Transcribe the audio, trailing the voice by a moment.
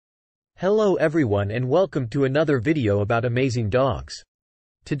Hello everyone and welcome to another video about amazing dogs.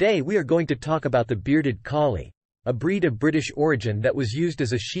 Today we are going to talk about the Bearded Collie, a breed of British origin that was used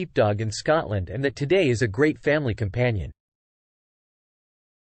as a sheepdog in Scotland and that today is a great family companion.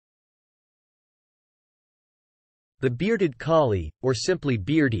 The Bearded Collie, or simply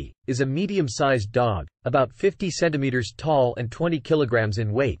Beardy, is a medium-sized dog, about 50 centimeters tall and 20 kilograms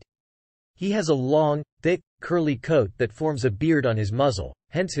in weight. He has a long, thick, curly coat that forms a beard on his muzzle,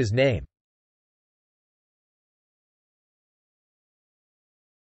 hence his name.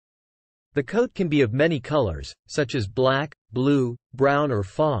 The coat can be of many colors, such as black, blue, brown or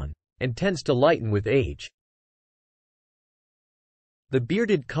fawn, and tends to lighten with age. The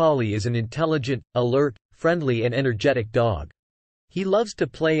Bearded Collie is an intelligent, alert, friendly and energetic dog. He loves to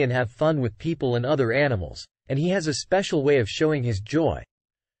play and have fun with people and other animals, and he has a special way of showing his joy.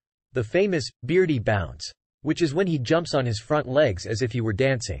 The famous Beardy bounce, which is when he jumps on his front legs as if he were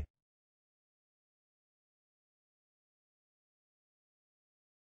dancing.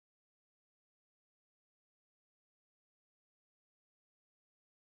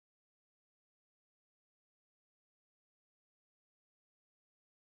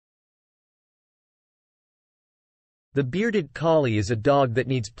 The Bearded Collie is a dog that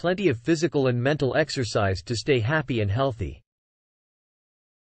needs plenty of physical and mental exercise to stay happy and healthy.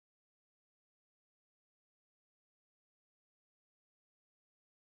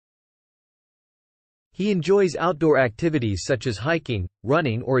 He enjoys outdoor activities such as hiking,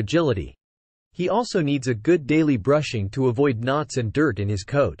 running or agility. He also needs a good daily brushing to avoid knots and dirt in his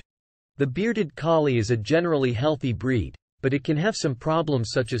coat. The Bearded Collie is a generally healthy breed, but it can have some problems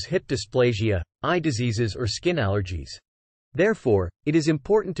such as hip dysplasia, eye diseases or skin allergies. Therefore, it is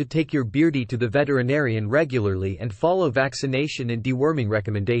important to take your Beardy to the veterinarian regularly and follow vaccination and deworming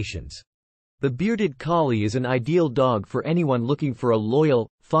recommendations. The Bearded Collie is an ideal dog for anyone looking for a loyal,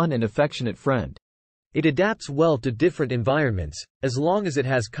 fun and affectionate friend. It adapts well to different environments, as long as it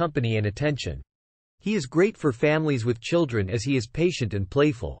has company and attention. He is great for families with children as he is patient and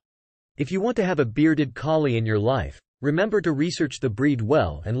playful. If you want to have a Bearded Collie in your life, remember to research the breed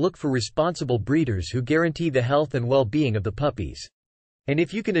well and look for responsible breeders who guarantee the health and well-being of the puppies. And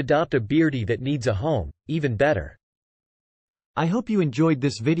if you can adopt a Beardy that needs a home, even better. I hope you enjoyed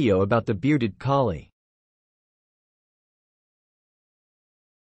this video about the Bearded Collie.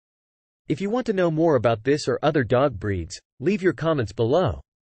 If you want to know more about this or other dog breeds, leave your comments below.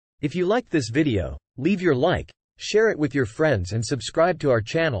 If you liked this video, leave your like, share it with your friends and subscribe to our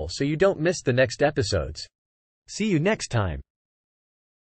channel so you don't miss the next episodes. See you next time.